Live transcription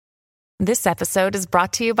This episode is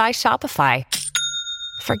brought to you by Shopify.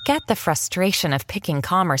 Forget the frustration of picking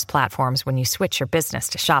commerce platforms when you switch your business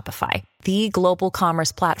to Shopify, the global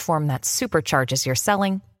commerce platform that supercharges your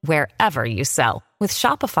selling wherever you sell. With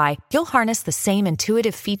Shopify, you'll harness the same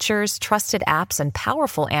intuitive features, trusted apps, and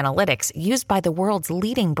powerful analytics used by the world's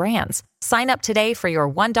leading brands. Sign up today for your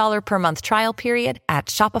 $1 per month trial period at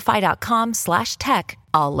shopify.com/tech,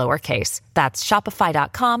 all lowercase. That's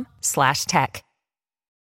shopify.com/tech.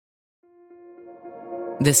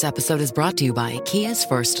 This episode is brought to you by Kia's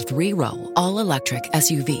first three-row, all-electric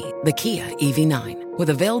SUV, the Kia EV9,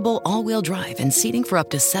 with available all-wheel drive and seating for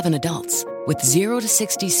up to 7 adults. With 0 to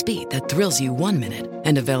 60 speed that thrills you 1 minute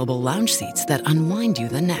and available lounge seats that unwind you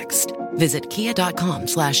the next. Visit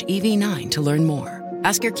kia.com/EV9 to learn more.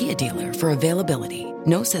 Ask your Kia dealer for availability.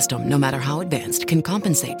 No system, no matter how advanced, can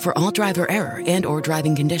compensate for all driver error and or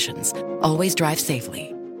driving conditions. Always drive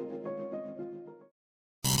safely.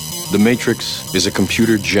 The Matrix is a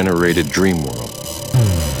computer-generated dream world,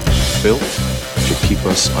 built to keep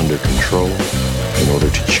us under control in order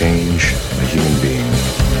to change a human being.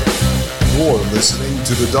 You're listening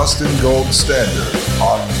to the Dustin Gold Standard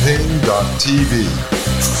on Pain.tv.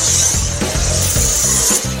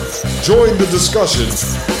 Join the discussion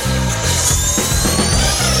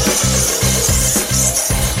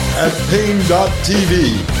at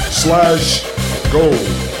Pain.tv/gold.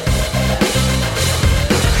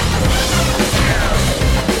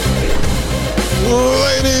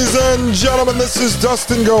 Ladies and gentlemen, this is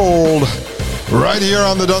Dustin Gold, right here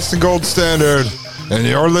on the Dustin Gold Standard, and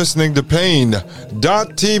you're listening to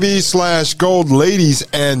Pain.tv/gold. Ladies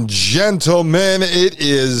and gentlemen, it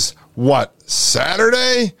is,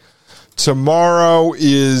 Saturday? Tomorrow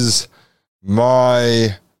is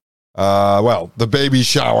my, the baby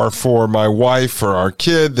shower for my wife, for our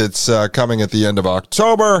kid that's coming at the end of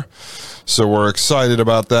October. So we're excited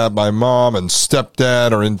about that. My mom and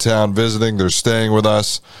stepdad are in town visiting. They're staying with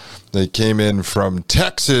us. They came in from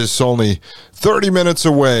Texas, only 30 minutes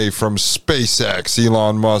away from SpaceX,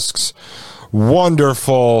 Elon Musk's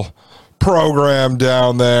wonderful program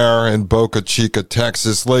down there in Boca Chica,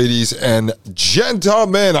 Texas. Ladies and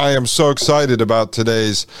gentlemen, I am so excited about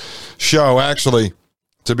today's show. Actually,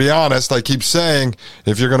 to be honest, I keep saying,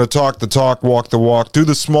 if you're going to talk the talk, walk the walk, do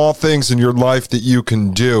the small things in your life that you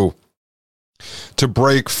can do to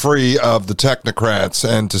break free of the technocrats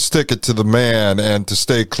and to stick it to the man and to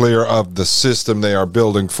stay clear of the system they are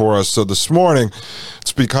building for us. So this morning,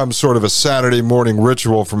 it's become sort of a Saturday morning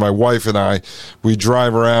ritual for my wife and I. We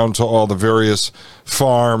drive around to all the various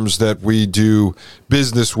farms that we do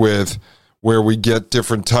business with, where we get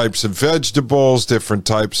different types of vegetables, different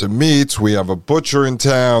types of meats. We have a butcher in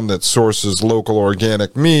town that sources local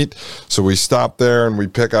organic meat, so we stop there and we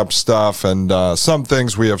pick up stuff, and some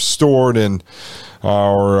things we have stored in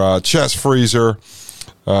our chest freezer.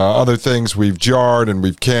 Other things we've jarred and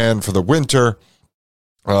we've canned for the winter.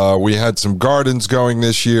 We had some gardens going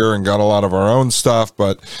this year and got a lot of our own stuff,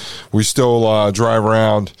 but we still drive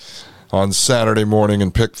around on Saturday morning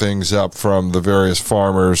and pick things up from the various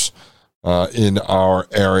farmers in our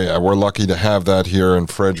area. We're lucky to have that here in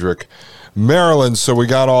Frederick, Maryland. So we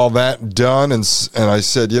got all that done, and I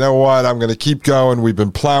said, you know what, I'm going to keep going. We've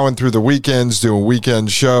been plowing through the weekends, doing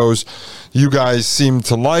weekend shows. You guys seem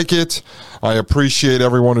to like it. I appreciate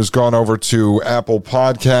everyone who's gone over to Apple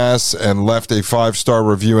Podcasts and left a 5-star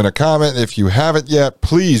review and a comment. If you haven't yet,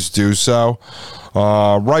 please do so.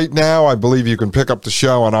 Right now, I believe you can pick up the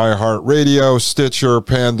show on iHeartRadio, Stitcher,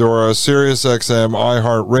 Pandora, SiriusXM,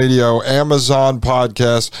 iHeartRadio, Amazon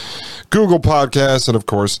Podcasts, Google Podcasts, and of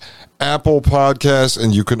course, Apple Podcasts.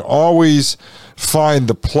 And you can always find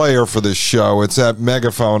the player for this show. It's at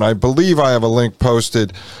Megaphone. I believe I have a link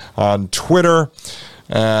posted on Twitter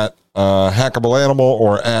at Hackable Animal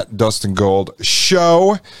or at Dustin Gold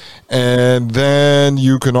Show. And then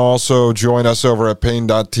you can also join us over at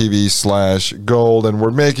Pain.tv/gold. And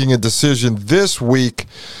we're making a decision this week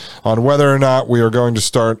on whether or not we are going to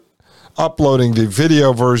start uploading the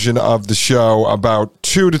video version of the show about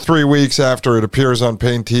 2 to 3 weeks after it appears on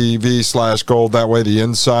Pain.tv/gold. That way the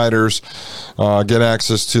insiders get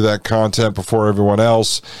access to that content before everyone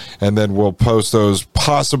else. And then we'll post those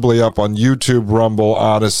possibly up on YouTube, Rumble,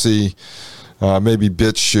 Odyssey, maybe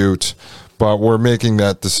BitChute. But we're making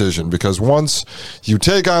that decision because once you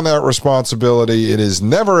take on that responsibility, it is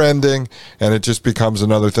never ending, and it just becomes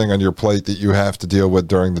another thing on your plate that you have to deal with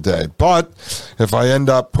during the day. But if I end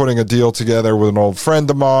up putting a deal together with an old friend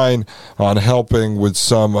of mine on helping with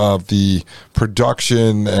some of the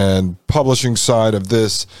production and publishing side of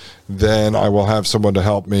this, then I will have someone to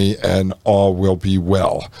help me and all will be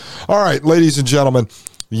well. All right, ladies and gentlemen,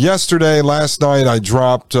 last night, I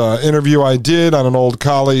dropped an interview I did on an old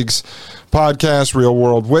colleague's podcast, Real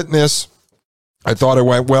World Witness. I thought it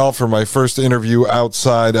went well for my first interview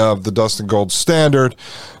outside of the Dustin Gold Standard,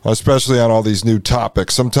 especially on all these new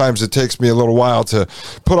topics. Sometimes it takes me a little while to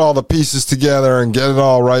put all the pieces together and get it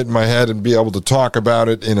all right in my head and be able to talk about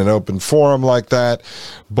it in an open forum like that.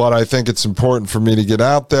 But I think it's important for me to get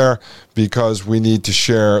out there because we need to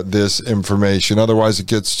share this information. Otherwise, it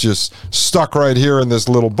gets just stuck right here in this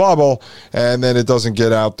little bubble, and then it doesn't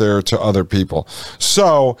get out there to other people.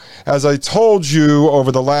 So, as I told you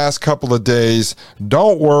over the last couple of days,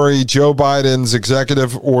 don't worry, Joe Biden's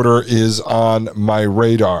executive order is on my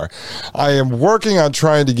radar. I am working on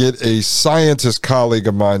trying to get a scientist colleague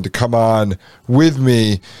of mine to come on with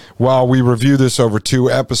me while we review this over 2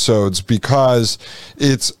 episodes because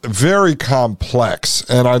it's very complex,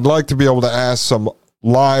 and I'd like to be able to ask some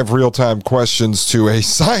live real-time questions to a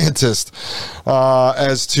scientist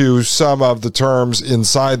as to some of the terms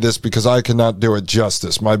inside this because I cannot do it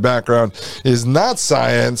justice. My background is not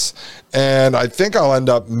science, and I think I'll end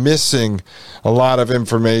up missing a lot of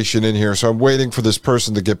information in here. So I'm waiting for this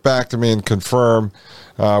person to get back to me and confirm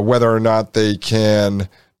whether or not they can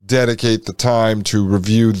dedicate the time to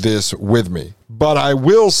review this with me. But I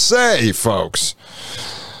will say, folks,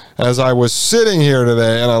 as I was sitting here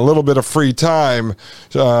today and a little bit of free time,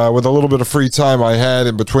 with a little bit of free time I had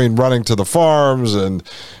in between running to the farms and,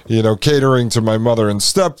 catering to my mother and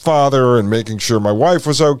stepfather and making sure my wife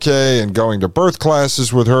was okay and going to birth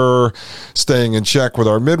classes with her, staying in check with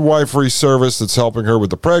our midwifery service that's helping her with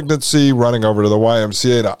the pregnancy, running over to the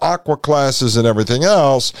YMCA to aqua classes and everything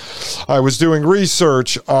else, I was doing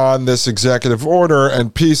research on this executive order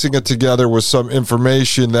and piecing it together with some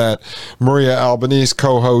information that Maria Albanese,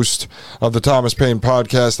 co-host of the Thomas Paine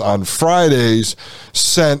podcast on Fridays,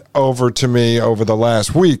 sent over to me over the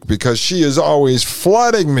last week because she is always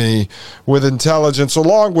flooding me with intelligence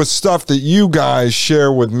along with stuff that you guys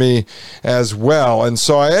share with me as well. And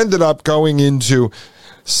so I ended up going into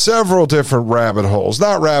several different rabbit holes.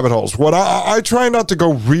 Not rabbit holes. What I try not to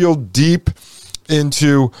go real deep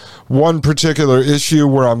into one particular issue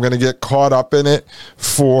where I'm going to get caught up in it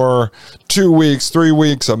for 2 weeks, 3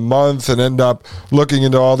 weeks, a month, and end up looking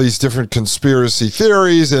into all these different conspiracy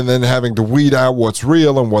theories and then having to weed out what's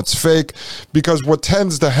real and what's fake. Because what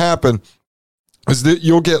tends to happen is that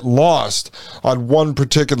you'll get lost on one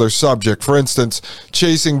particular subject. For instance,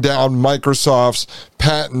 chasing down Microsoft's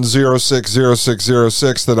patent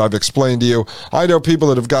 060606 that I've explained to you. I know people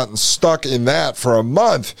that have gotten stuck in that for a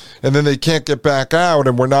month and then they can't get back out,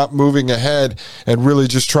 and we're not moving ahead and really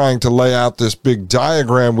just trying to lay out this big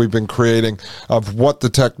diagram we've been creating of what the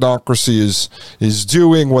technocracy is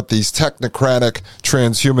doing, what these technocratic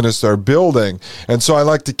transhumanists are building. And so I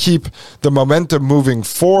like to keep the momentum moving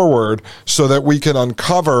forward so that we can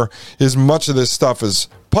uncover as much of this stuff as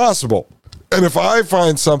possible. And if I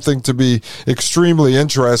find something to be extremely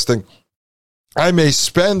interesting, I may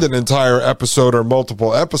spend an entire episode or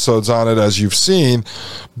multiple episodes on it, as you've seen.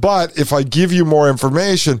 But if I give you more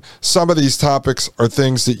information, some of these topics are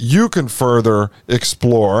things that you can further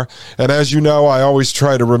explore. And as you know, I always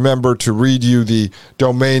try to remember to read you the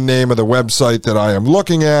domain name of the website that I am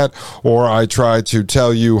looking at, or I try to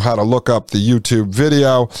tell you how to look up the YouTube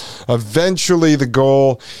video. Eventually, the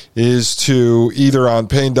goal is to, either on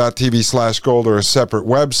pain.tv/gold or a separate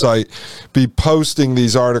website, be posting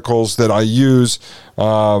these articles that I use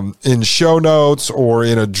in show notes or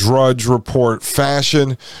in a Drudge Report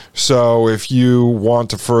fashion. So if you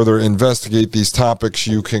want to further investigate these topics,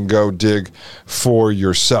 you can go dig for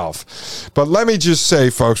yourself. But let me just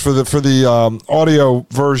say, folks, for the audio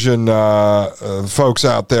version folks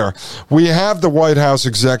out there, we have the White House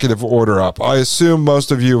executive order up. I assume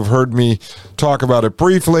most of you have heard me talk about it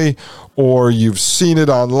briefly, or you've seen it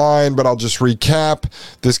online, but I'll just recap.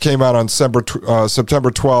 This came out on September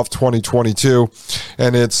 12th, 2022,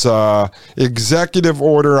 and it's Executive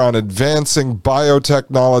Order on Advancing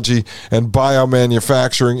Biotechnology and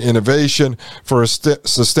Biomanufacturing Innovation for a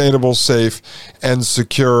Sustainable, Safe, and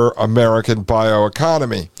Secure American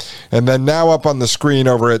Bioeconomy. And then now up on the screen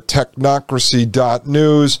over at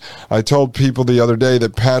technocracy.news, I told people the other day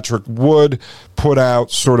that Patrick Wood put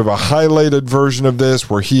out sort of a highlighted version of this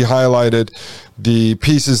where he highlighted the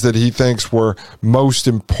pieces that he thinks were most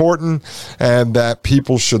important and that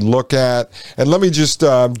people should look at. And let me just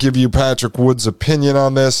give you Patrick Wood's opinion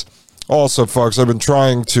on this. Also, folks, I've been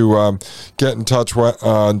trying to get in touch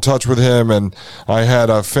with him, and I had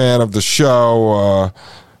a fan of the show,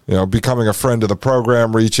 becoming a friend of the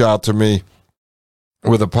program, reach out to me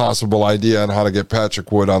with a possible idea on how to get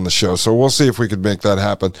Patrick Wood on the show. So we'll see if we could make that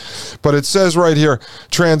happen. But it says right here,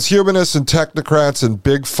 transhumanists and technocrats and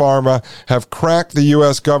big pharma have cracked the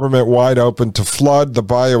U.S. government wide open to flood the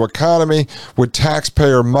bioeconomy with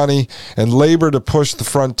taxpayer money and labor to push the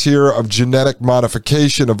frontier of genetic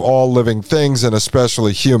modification of all living things and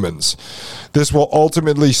especially humans. This will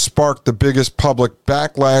ultimately spark the biggest public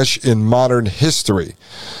backlash in modern history.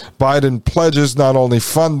 Biden pledges not only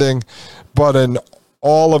funding, but an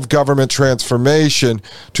all of government transformation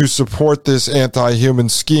to support this anti-human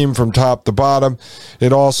scheme from top to bottom.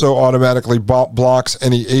 It also automatically blocks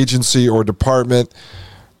any agency or department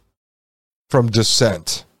from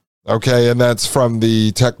dissent. Okay, and that's from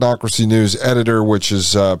the Technocracy News editor, which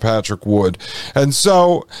is Patrick Wood. And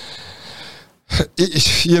so,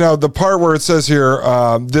 you know, the part where it says here,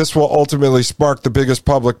 this will ultimately spark the biggest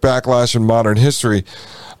public backlash in modern history.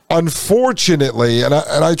 Unfortunately, and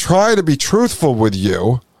I try to be truthful with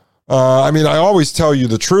you. I mean, I always tell you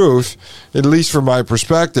the truth, at least from my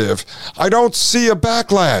perspective. I don't see a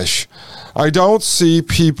backlash. I don't see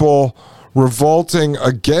people revolting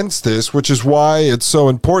against this, which is why it's so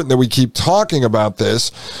important that we keep talking about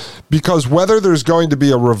this, because whether there's going to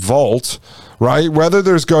be a revolt, right, whether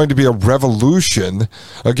there's going to be a revolution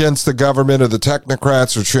against the government or the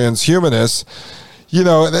technocrats or transhumanists, you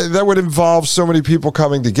know, that would involve so many people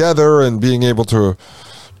coming together and being able to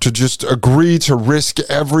just agree to risk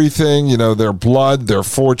everything, you know, their blood, their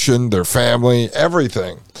fortune, their family,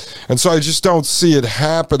 everything. And so I just don't see it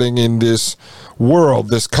happening in this world,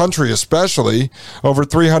 this country especially, over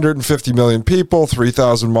 350 million people,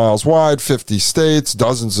 3,000 miles wide, 50 states,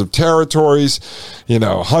 dozens of territories, you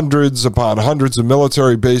know, hundreds upon hundreds of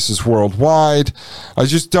military bases worldwide. I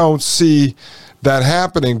just don't see that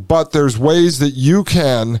happening, but there's ways that you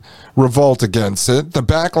can revolt against it. The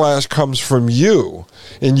backlash comes from you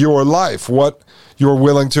in your life, what you're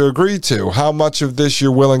willing to agree to, how much of this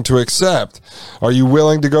you're willing to accept. Are you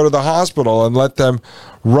willing to go to the hospital and let them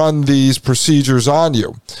run these procedures on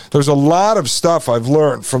you? There's a lot of stuff I've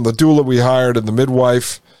learned from the doula we hired and the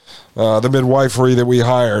midwifery that we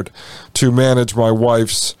hired to manage my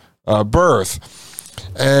wife's birth.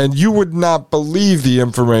 And you would not believe the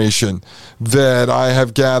information that I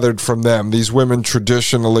have gathered from them, these women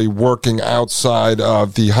traditionally working outside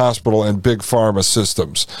of the hospital and big pharma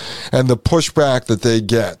systems, and the pushback that they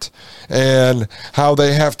get, and how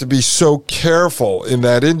they have to be so careful in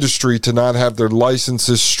that industry to not have their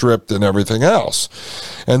licenses stripped and everything else.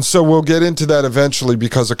 And so we'll get into that eventually,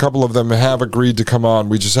 because a couple of them have agreed to come on.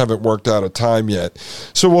 We just haven't worked out a time yet.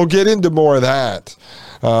 So we'll get into more of that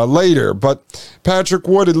later. But Patrick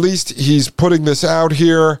Wood, at least he's putting this out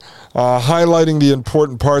here, highlighting the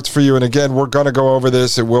important parts for you. And again, we're going to go over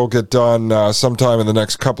this. It will get done sometime in the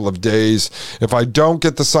next couple of days. If I don't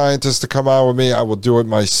get the scientists to come out with me, I will do it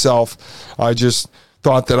myself. I just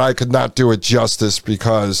thought that I could not do it justice,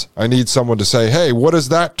 because I need someone to say, hey, what does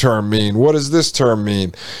that term mean? What does this term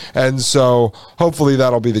mean? And so hopefully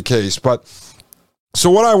that'll be the case. But so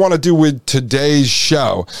what I want to do with today's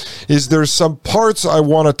show is there's some parts I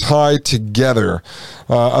want to tie together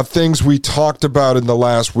of things we talked about in the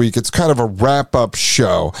last week. It's kind of a wrap-up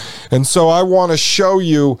show. And so I want to show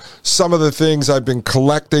you some of the things I've been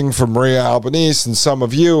collecting from Maria Albanese and some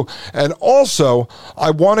of you. And also,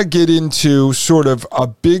 I want to get into sort of a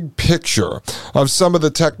big picture of some of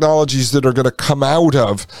the technologies that are going to come out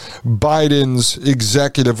of Biden's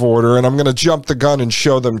executive order. And I'm going to jump the gun and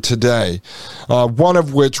show them today. One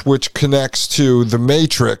of which connects to the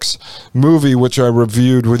Matrix movie, which I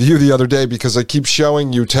reviewed with you the other day, because I keep showing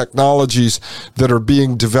you technologies that are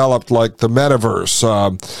being developed, like the metaverse,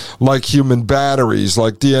 like human batteries,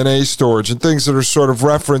 like DNA storage, and things that are sort of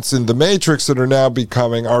referenced in the Matrix that are now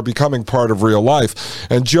becoming part of real life.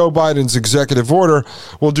 And Joe Biden's executive order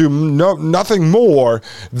will do nothing more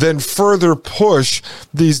than further push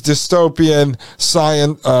these dystopian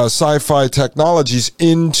sci-fi technologies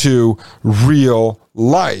into real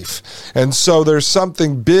life. And so there's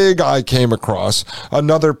something big I came across,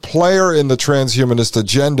 another player in the transhumanist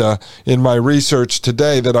agenda in my research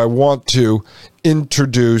today that I want to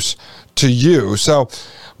introduce to you. So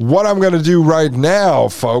what I'm going to do right now,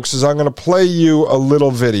 folks, is I'm going to play you a little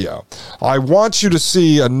video. I want you to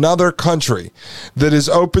see another country that is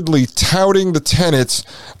openly touting the tenets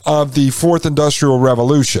of the Fourth Industrial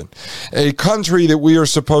Revolution, a country that we are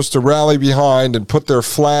supposed to rally behind and put their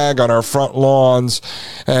flag on our front lawns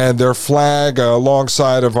and their flag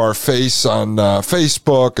alongside of our face on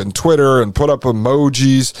Facebook and Twitter, and put up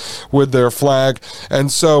emojis with their flag.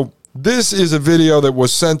 And so this is a video that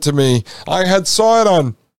was sent to me. I had saw it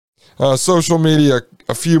on social media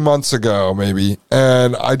a few months ago, maybe,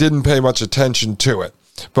 and I didn't pay much attention to it.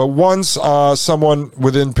 But once someone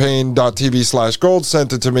within pain.tv/gold sent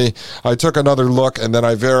it to me, I took another look, and then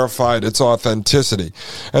I verified its authenticity.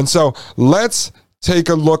 And so let's take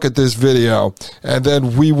a look at this video, and then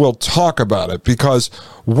we will talk about it, because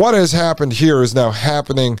what has happened here is now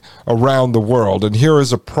happening around the world, and here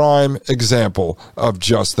is a prime example of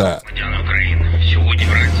just that. Сьогодні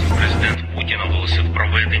вранці президент Путін оголосив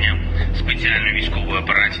проведення спеціальної військової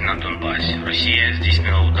операції на Донбасі. Росія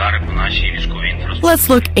здійснила удари по нашій військовій інфраструктурі. Let's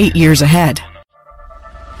look 8 years ahead.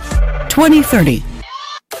 2030.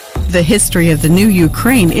 The history of the new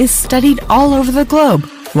Ukraine is studied all over the globe.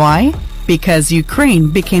 Why? Because Ukraine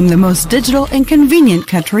became the most digital and convenient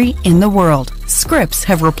country in the world. Scripts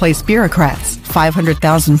have replaced bureaucrats.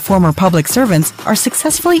 500,000 former public servants are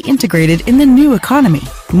successfully integrated in the new economy.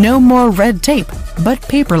 No more red tape, but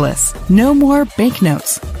paperless. No more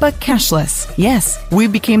banknotes, but cashless. Yes, we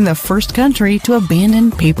became the first country to abandon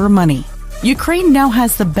paper money. Ukraine now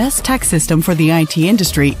has the best tax system for the IT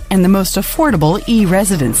industry and the most affordable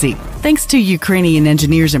e-residency. Thanks to Ukrainian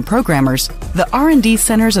engineers and programmers, the R&D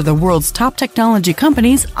centers of the world's top technology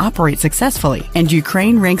companies operate successfully, and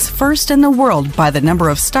Ukraine ranks first in the world by the number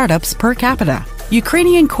of startups per capita.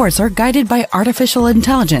 Ukrainian courts are guided by artificial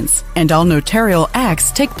intelligence, and all notarial acts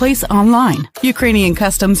take place online. Ukrainian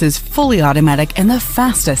customs is fully automatic and the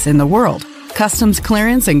fastest in the world. Customs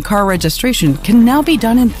clearance and car registration can now be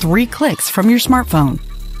done in 3 clicks from your smartphone.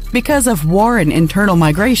 Because of war and internal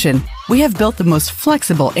migration, we have built the most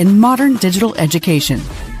flexible and modern digital education.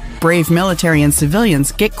 Brave military and civilians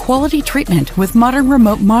get quality treatment with modern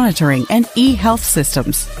remote monitoring and e-health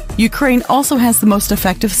systems. Ukraine also has the most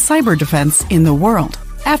effective cyber defense in the world.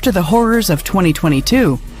 After the horrors of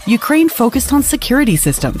 2022, Ukraine focused on security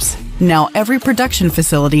systems. Now every production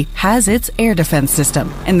facility has its air defense system,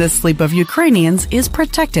 and the sleep of Ukrainians is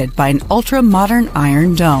protected by an ultra-modern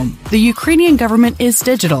iron dome. The Ukrainian government is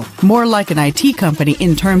digital, more like an IT company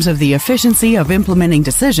in terms of the efficiency of implementing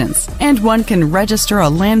decisions, and one can register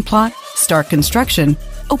a land plot, start construction,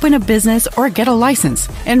 open a business or get a license,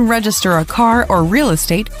 and register a car or real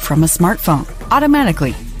estate from a smartphone,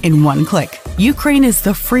 automatically, in 1 click. Ukraine is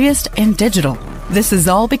the freest and digital. This is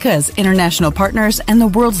all because international partners and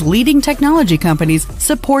the world's leading technology companies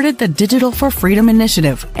supported the Digital for Freedom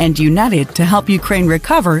initiative and united to help Ukraine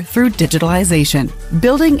recover through digitalization.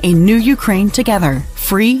 Building a new Ukraine together,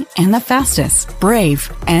 free and the fastest, brave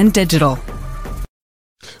and digital.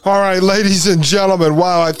 All right, ladies and gentlemen,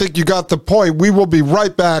 wow, I think you got the point. We will be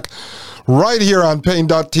right back right here on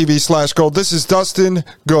pain.tv/gold. This is Dustin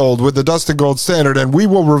Gold with the Dustin Gold Standard, and we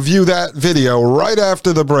will review that video right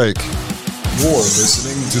after the break. You're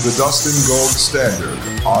listening to the Dustin Gold Standard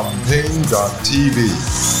on pain.tv.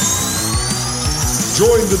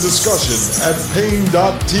 Join the discussion at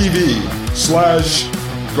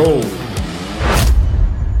pain.tv/gold.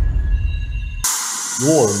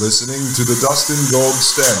 You're listening to the Dustin Gold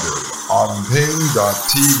Standard on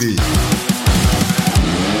pain.tv.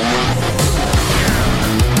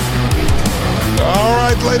 All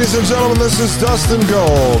right, ladies and gentlemen, this is Dustin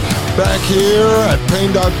Gold back here at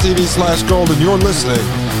pain.tv/gold, and you're listening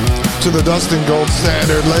to the Dustin Gold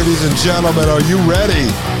Standard. Ladies and gentlemen, are you ready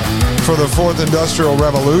for the 4th Industrial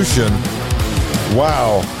Revolution?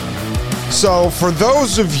 Wow. So for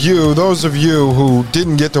those of you who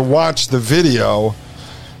didn't get to watch the video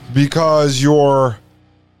because you're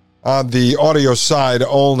on the audio side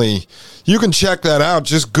only, you can check that out.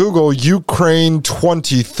 Just Google Ukraine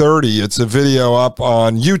 2030. It's a video up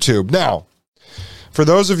on YouTube. Now, for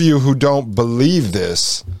those of you who don't believe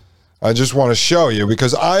this, I just want to show you,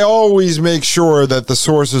 because I always make sure that the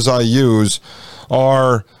sources I use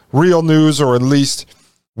are real news, or at least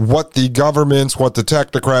what the governments, what the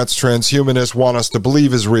technocrats, transhumanists want us to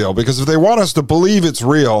believe is real. Because if they want us to believe it's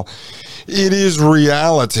real, it is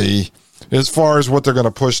reality as far as what they're going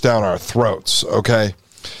to push down our throats, okay?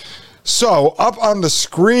 So, up on the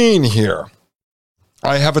screen here,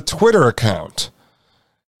 I have a Twitter account,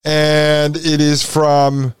 and it is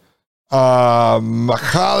from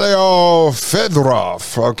Mikhailo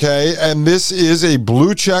Fedorov, okay? And this is a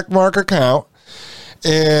blue checkmark account,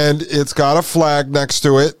 and it's got a flag next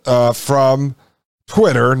to it from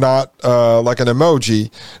Twitter, not like an emoji.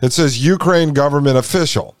 It says Ukraine government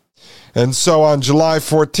official. And so on July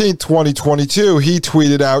 14th, 2022, he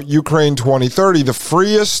tweeted out Ukraine 2030, the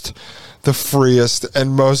freest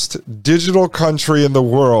and most digital country in the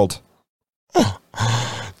world.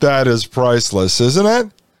 That is priceless, isn't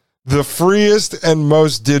it? The freest and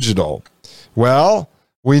most digital. Well,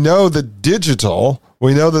 we know that digital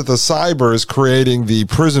We know that the cyber is creating the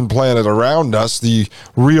prison planet around us, the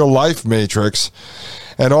real-life matrix.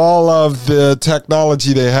 And all of the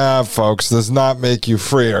technology they have, folks, does not make you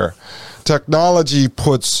freer. Technology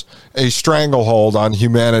puts a stranglehold on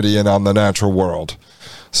humanity and on the natural world.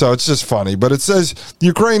 So it's just funny. But it says,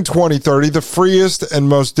 Ukraine 2030, the freest and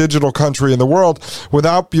most digital country in the world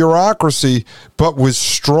without bureaucracy, but with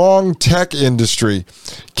strong tech industry.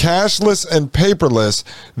 Cashless and paperless,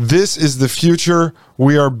 this is the future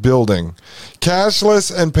we are building.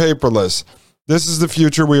 Cashless and paperless. This is the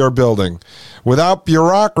future we are building. Without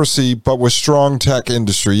bureaucracy, but with strong tech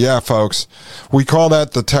industry. Yeah, folks, we call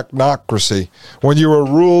that the technocracy. When you are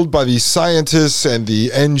ruled by the scientists and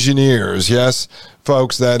the engineers, yes,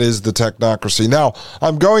 folks, that is the technocracy. Now,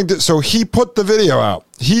 so he put the video out.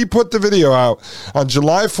 He put the video out on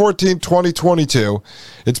July 14, 2022.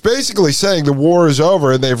 It's basically saying the war is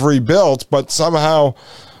over and they've rebuilt, but somehow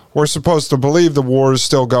we're supposed to believe the war is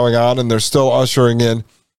still going on and they're still ushering in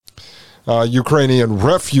Ukrainian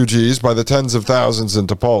refugees by the tens of thousands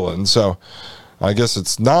into Poland. So I guess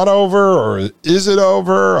it's not over, or is it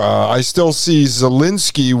over? I still see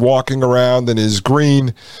Zelensky walking around in his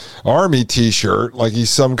green army T-shirt like he's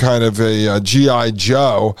some kind of a G.I.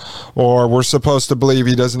 Joe, or we're supposed to believe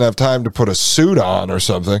he doesn't have time to put a suit on or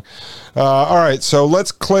something. All right, so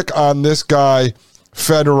let's click on this guy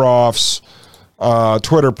Fedorov's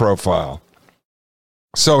Twitter profile.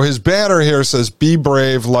 So his banner here says, "Be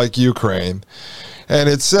brave like Ukraine." And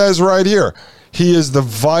it says right here, he is the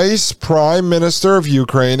Vice Prime Minister of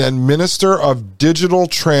Ukraine and Minister of Digital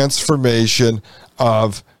Transformation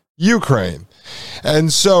of Ukraine.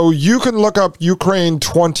 And so you can look up Ukraine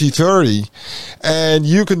 2030 and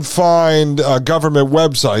you can find government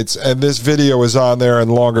websites, and this video is on there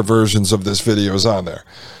and longer versions of this video is on there.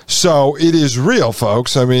 So it is real,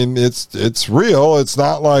 folks. I mean, it's real. It's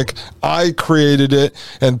not like I created it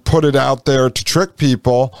and put it out there to trick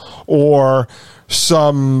people, or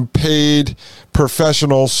some paid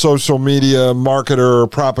professional social media marketer or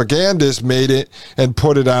propagandist made it and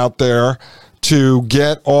put it out there to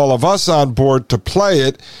get all of us on board to play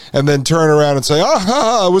it and then turn around and say,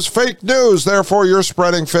 it was fake news, therefore you're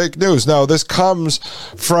spreading fake news. No, this comes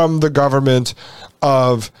from the government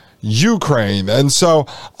of Ukraine. And so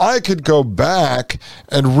I could go back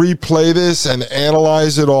and replay this and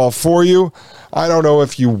analyze it all for you. I don't know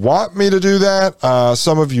if you want me to do that.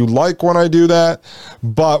 Some of you like when I do that.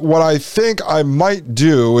 But what I think I might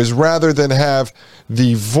do is, rather than have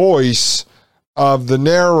the voice of the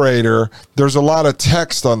narrator, there's a lot of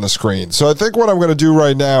text on the screen. So I think what I'm going to do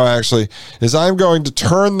right now, actually, is I'm going to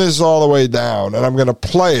turn this all the way down and I'm going to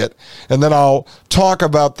play it, and then I'll talk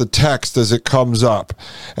about the text as it comes up.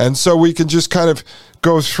 And so we can just kind of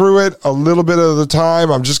go through it a little bit at a time.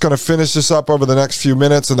 I'm just going to finish this up over the next few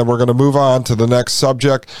minutes, and then we're going to move on to the next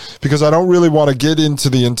subject, because I don't really want to get into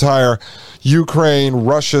the entire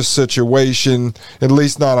Ukraine-Russia situation, at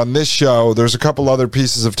least not on this show. There's a couple other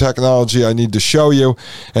pieces of technology I need to show you,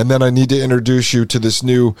 and then I need to introduce you to this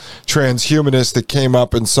new transhumanist that came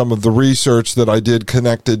up in some of the research that I did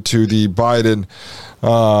connected to the Biden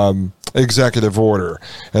executive order.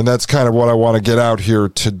 And that's kind of what I want to get out here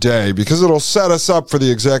today, because it'll set us up for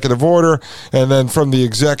the executive order. And then from the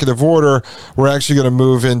executive order, we're actually going to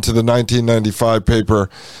move into the 1995 paper,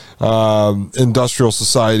 Industrial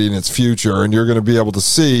Society and Its Future. And you're going to be able to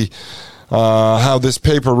see how this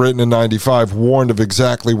paper written in 95 warned of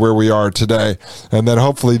exactly where we are today. And then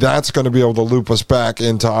hopefully that's going to be able to loop us back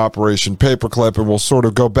into Operation Paperclip, and we'll sort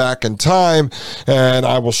of go back in time, and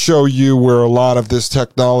I will show you where a lot of this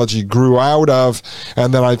technology grew out of.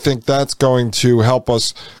 And then I think that's going to help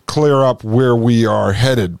us clear up where we are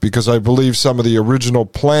headed, because I believe some of the original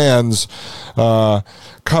plans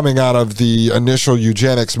coming out of the initial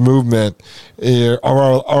eugenics movement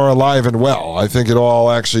are alive and well. I think it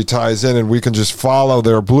all actually ties in, and we can just follow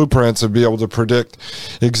their blueprints and be able to predict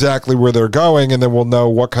exactly where they're going, and then we'll know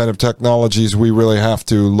what kind of technologies we really have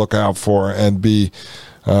to look out for and be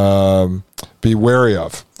wary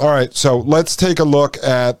of. All right, so let's take a look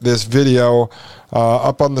at this video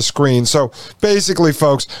up on the screen. So basically,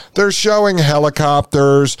 folks, they're showing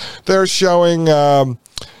helicopters. They're showing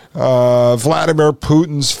Vladimir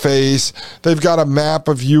Putin's face. They've got a map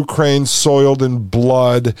of Ukraine soiled in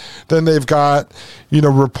blood. Then they've got,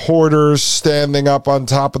 reporters standing up on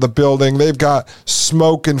top of the building. They've got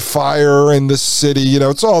smoke and fire in the city.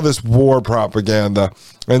 It's all this war propaganda.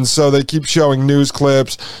 And so they keep showing news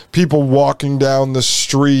clips, people walking down the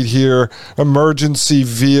street here, emergency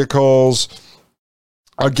vehicles.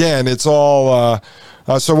 Again, it's all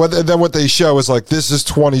Then what they show is like, this is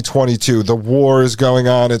 2022. The war is going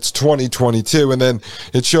on. It's 2022. And then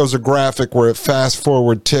it shows a graphic where it fast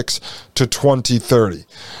forward ticks to 2030.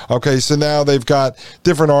 Okay, so now they've got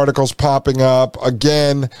different articles popping up.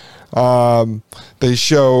 Again, they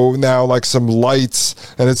show now like some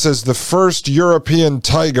lights, and it says the first European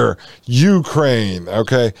tiger, Ukraine.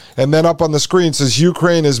 Okay, and then up on the screen says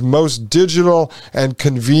Ukraine is most digital and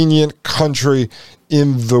convenient country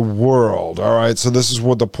in the world. All right, so this is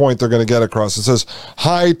what the point they're going to get across. It says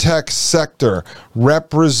high-tech sector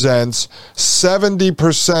represents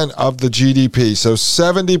 70% of the GDP. So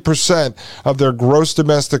 70% of their gross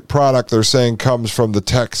domestic product, they're saying, comes from the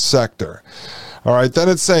tech sector. All right, then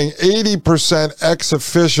it's saying 80%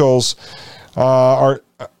 ex-officials are,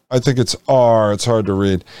 I think it's hard to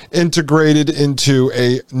read, integrated into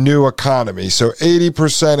a new economy. So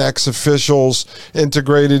 80% ex-officials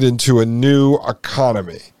integrated into a new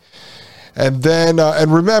economy. And then,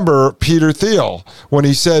 and remember Peter Thiel, when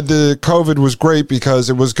he said the COVID was great because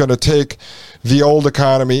it was going to take the old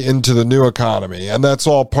economy into the new economy. And that's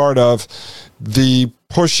all part of the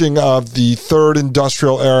pushing of the third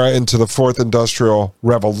industrial era into the fourth industrial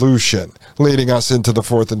revolution, leading us into the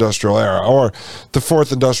fourth industrial era, or the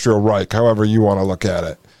fourth industrial Reich, however you want to look at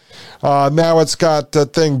it. Now it's got the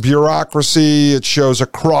thing, bureaucracy. It shows a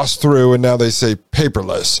cross through, and now they say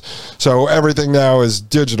paperless. So everything now is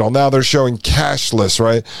digital. Now they're showing cashless,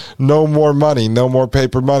 right? No more money, no more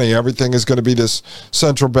paper money. Everything is going to be this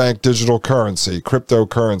central bank digital currency,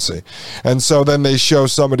 cryptocurrency. And so then they show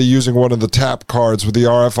somebody using one of the tap cards with the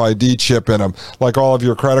RFID chip in them, like all of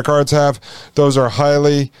your credit cards have. Those are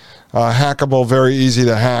highly hackable, very easy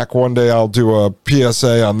to hack. One day I'll do a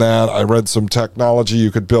PSA on that. I read some technology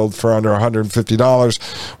you could build for under $150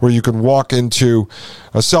 where you can walk into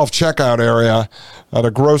a self-checkout area at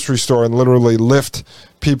a grocery store and literally lift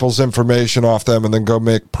people's information off them and then go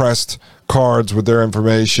make pressed cards with their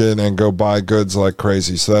information and go buy goods like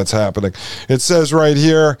crazy. So that's happening. It says right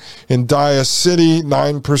here in Dia City,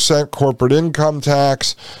 9% corporate income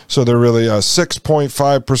tax. So they're really a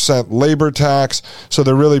 6.5% labor tax. So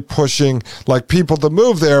they're really pushing like people to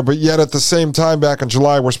move there, but yet at the same time back in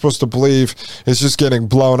July, we're supposed to believe it's just getting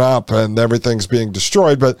blown up and everything's being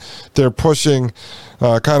destroyed, but they're pushing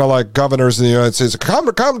kind of like governors in the United States,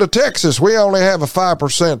 come to Texas, we only have a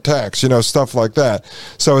 5% tax, stuff like that.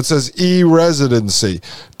 So it says e-residency,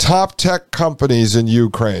 top tech companies in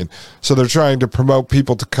Ukraine. So they're trying to promote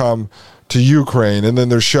people to come to Ukraine, and then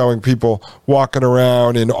they're showing people walking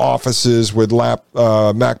around in offices with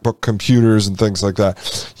MacBook computers and things like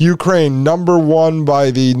that. Ukraine, number one by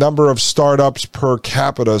the number of startups per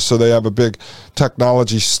capita, so they have a big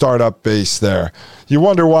technology startup base there. You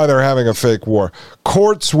wonder why they're having a fake war.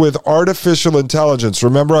 Courts with artificial intelligence.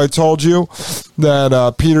 Remember I told you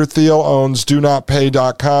that Peter Thiel owns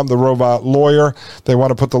DoNotPay.com, the robot lawyer. They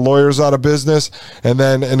want to put the lawyers out of business. And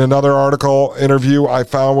then in another interview I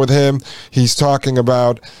found with him, he's talking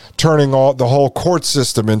about turning the whole court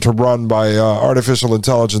system into run by artificial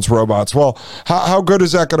intelligence robots. Well, how good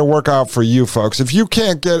is that going to work out for you folks? If you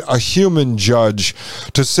can't get a human judge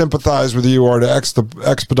to sympathize with you or to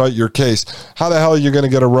expedite your case, how the hell are you going to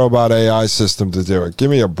get a robot AI system to do it?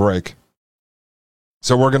 Give me a break.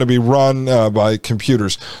 So we're going to be run by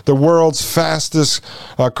computers. The world's fastest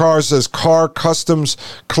car says car customs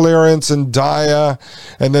clearance in Dia.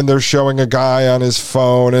 And then they're showing a guy on his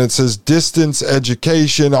phone. And it says distance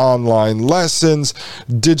education, online lessons,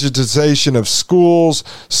 digitization of schools,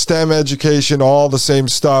 STEM education, all the same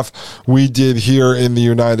stuff we did here in the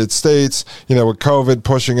United States. With COVID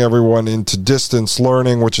pushing everyone into distance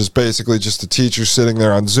learning, which is basically just a teacher sitting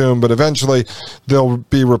there on Zoom. But eventually they'll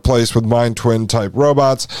be replaced with mind twin type robots.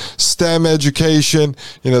 STEM education,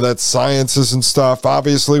 that's sciences and stuff.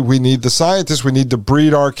 Obviously, we need the scientists. We need to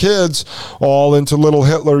breed our kids all into little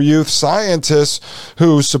Hitler Youth scientists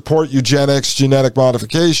who support eugenics, genetic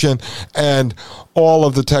modification, and all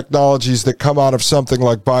of the technologies that come out of something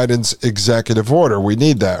like Biden's executive order. We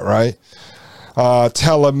need that, right?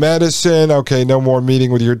 Telemedicine, okay, no more meeting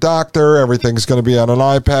with your doctor. Everything's going to be on an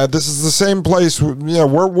iPad. This is the same place,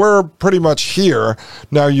 we're pretty much here.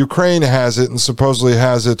 Now, Ukraine has it and supposedly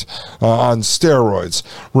has it on steroids.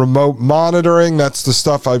 Remote monitoring, that's the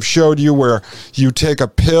stuff I've showed you where you take a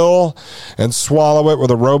pill and swallow it with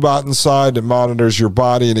a robot inside that monitors your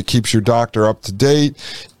body and it keeps your doctor up to date.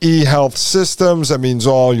 E-health systems, that means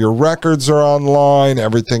all your records are online.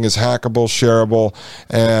 Everything is hackable, shareable,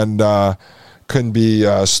 and can be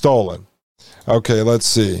stolen. Okay, let's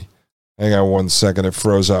see. Hang on one second. It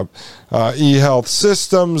froze up. E-health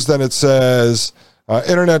systems. Then it says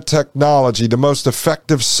internet technology, the most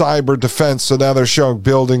effective cyber defense. So now they're showing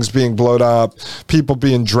buildings being blown up, people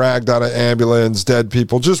being dragged out of ambulance, dead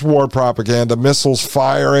people, just war propaganda, missiles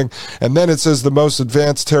firing. And then it says the most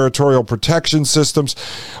advanced territorial protection systems,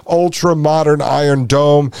 ultra modern Iron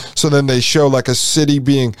Dome. So then they show like a city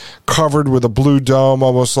being covered with a blue dome,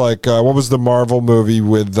 almost like, what was the Marvel movie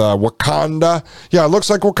with Wakanda? Yeah, it looks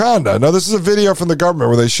like Wakanda. Now, this is a video from the government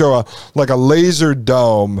where they show a laser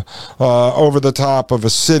dome over the top of a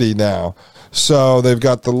city now. So they've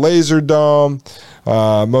got the laser dome,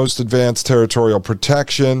 most advanced territorial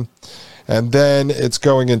protection, and then it's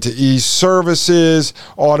going into e-services,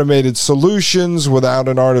 automated solutions without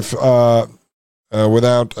I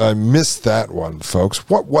missed that one, folks.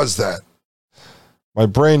 What was that? My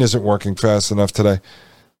brain isn't working fast enough today.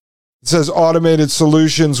 It says automated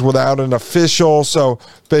solutions without an official. So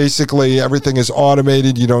basically everything is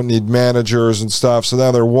automated. You don't need managers and stuff. So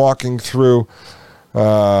now they're walking through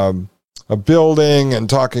a building and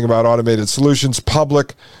talking about automated solutions,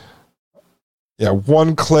 public. Yeah,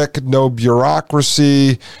 one click, no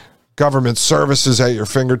bureaucracy, government services at your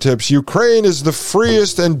fingertips. Ukraine is the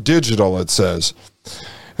freest and digital, it says.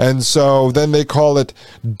 And so then they call it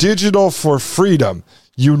Digital for Freedom,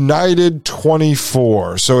 United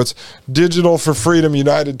 24. So it's Digital for Freedom,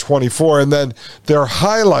 United 24. And then their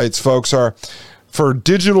highlights, folks, are for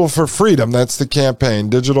Digital for Freedom. That's the campaign,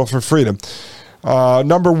 Digital for Freedom.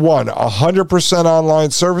 Number 1, 100% online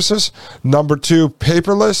services. Number 2,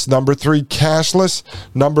 paperless. Number 3, cashless.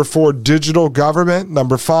 Number 4, digital government.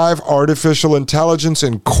 Number 5, artificial intelligence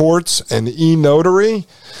in courts and e-notary,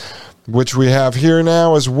 which we have here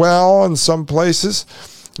now as well in some places.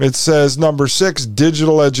 It says number 6,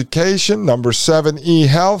 digital education. Number 7,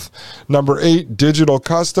 e-health. Number 8, digital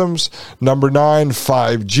customs. Number 9,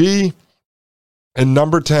 5G. And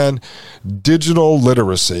number 10, digital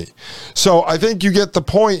literacy. So I think you get the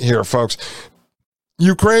point here, folks.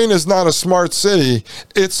 Ukraine is not a smart city.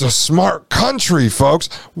 It's a smart country, folks.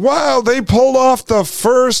 Wow, they pulled off the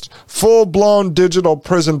first full-blown digital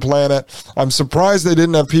prison planet. I'm surprised they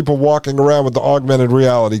didn't have people walking around with the augmented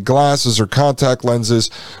reality glasses or contact lenses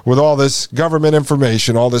with all this government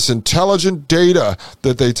information, all this intelligent data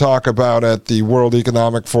that they talk about at the World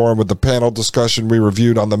Economic Forum with the panel discussion we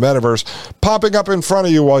reviewed on the metaverse popping up in front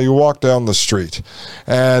of you while you walk down the street.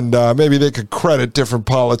 And maybe they could credit different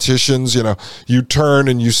politicians. You know, you turn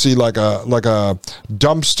and you see like a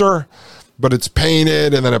dumpster, but it's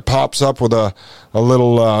painted, and then it pops up with a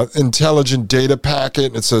little intelligent data packet,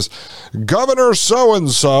 and it says, Governor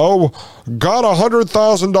so-and-so got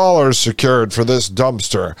 $100,000 secured for this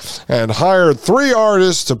dumpster and hired 3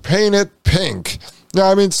 artists to paint it pink. Yeah,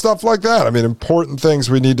 I mean, stuff like that. I mean, important things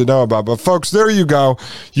we need to know about. But folks, there you go.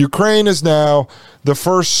 Ukraine is now the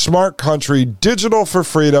first smart country, digital for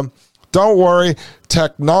freedom. Don't worry,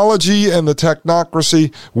 technology and the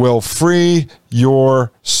technocracy will free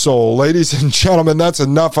your soul. Ladies and gentlemen, that's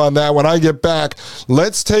enough on that. When I get back,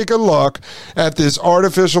 let's take a look at this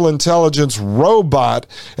artificial intelligence robot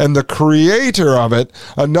and the creator of it,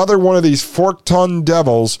 another one of these fork-tongued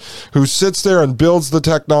devils who sits there and builds the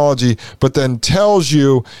technology, but then tells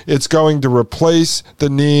you it's going to replace the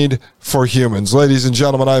need for humans. Ladies and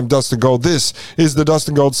gentlemen, I'm Dustin Gold. This is the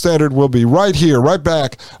Dustin Gold Standard. We'll be right here, right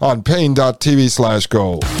back on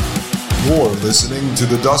Pain.tv/gold. You're listening to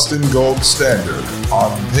the Dustin Gold Standard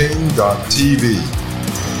on Pain.tv.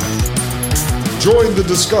 Join the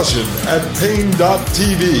discussion at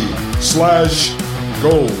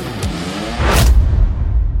Pain.tv/gold.